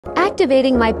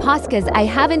Activating my Poscas I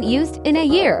haven't used in a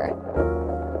year.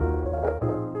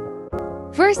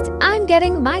 First, I'm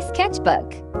getting my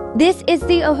sketchbook. This is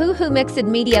the Ohuhu Mixed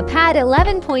Media Pad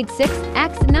 11.6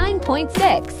 x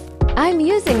 9.6. I'm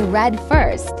using red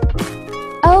first.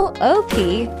 OP.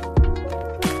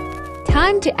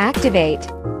 Time to activate.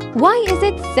 Why is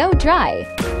it so dry?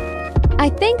 I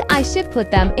think I should put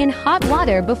them in hot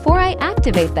water before I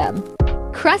activate them.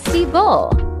 Crusty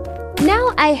bowl.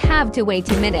 Now I have to wait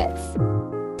 2 minutes.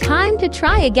 Time to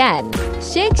try again.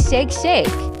 Shake, shake, shake.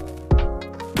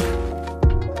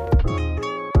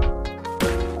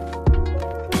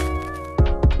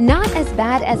 Not as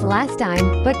bad as last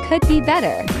time, but could be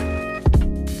better.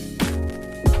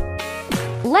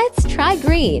 Let's try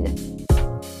green.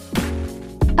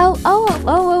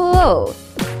 Oh.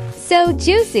 So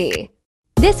juicy.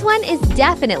 This one is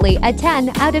definitely a 10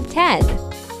 out of 10.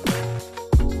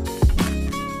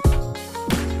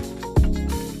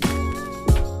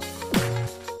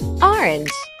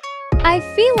 Orange. I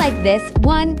feel like this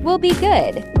one will be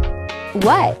good.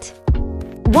 What?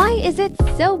 Why is it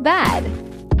so bad?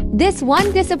 This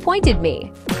one disappointed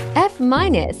me. F-.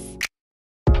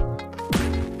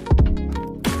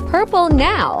 Purple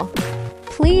now.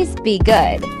 Please be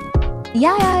good.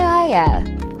 Yeah.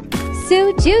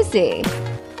 So juicy.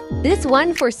 This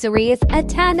one for Suri is a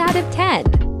 10 out of 10.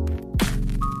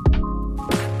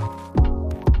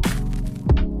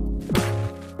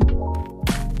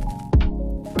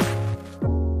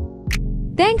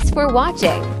 Thanks for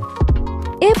watching.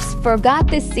 Oops, forgot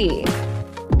the C.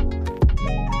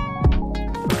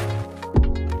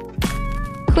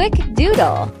 Quick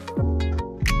doodle.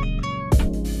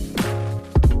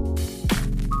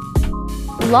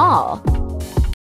 Lol.